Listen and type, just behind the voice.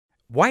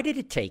Why did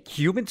it take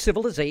human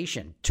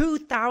civilization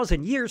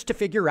 2,000 years to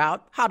figure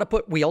out how to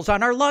put wheels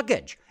on our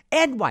luggage?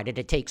 And why did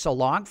it take so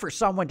long for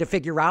someone to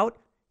figure out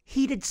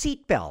heated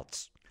seat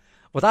belts?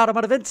 With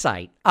Automotive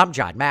Insight, I'm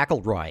John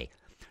McElroy.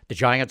 The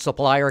giant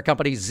supplier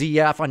company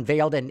ZF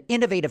unveiled an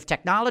innovative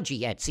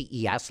technology at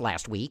CES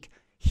last week,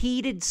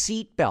 heated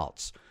seat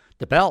belts.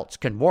 The belts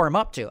can warm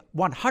up to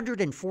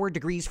 104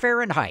 degrees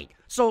Fahrenheit,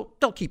 so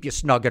they'll keep you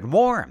snug and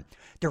warm.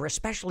 They're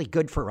especially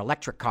good for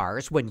electric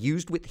cars when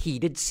used with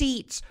heated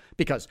seats,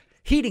 because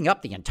heating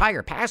up the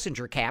entire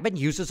passenger cabin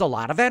uses a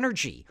lot of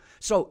energy.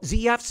 So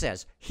ZF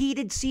says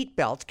heated seat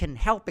belts can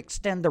help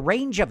extend the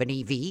range of an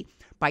EV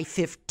by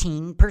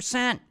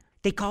 15%.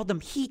 They call them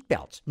heat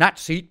belts, not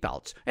seat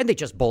belts, and they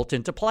just bolt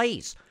into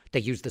place. They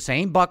use the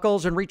same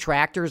buckles and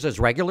retractors as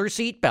regular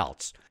seat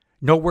belts.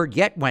 No word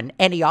yet when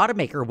any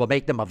automaker will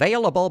make them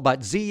available,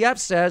 but ZF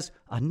says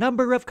a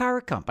number of car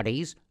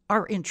companies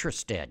are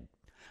interested.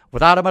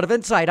 With Automotive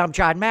Insight, I'm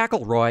John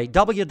McElroy,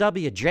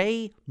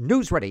 WWJ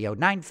News Radio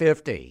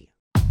 950.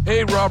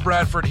 Hey, Rob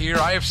Bradford here.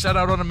 I have set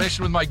out on a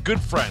mission with my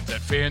good friends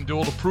at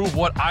FanDuel to prove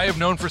what I have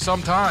known for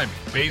some time.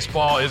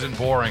 Baseball isn't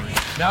boring.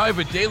 Now I have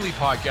a daily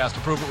podcast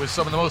to prove it with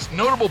some of the most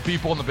notable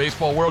people in the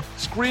baseball world,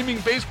 screaming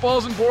baseball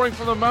isn't boring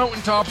from the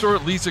mountaintops, or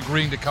at least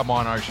agreeing to come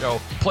on our show.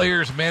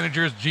 Players,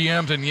 managers,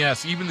 GMs, and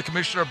yes, even the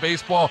commissioner of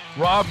baseball,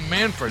 Rob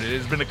Manfred. It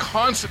has been a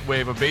constant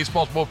wave of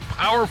baseball's most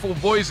powerful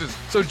voices.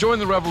 So join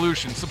the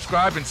revolution.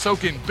 Subscribe and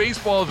soak in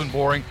Baseball Isn't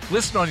Boring.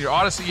 Listen on your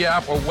Odyssey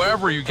app or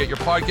wherever you get your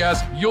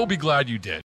podcasts. You'll be glad you did.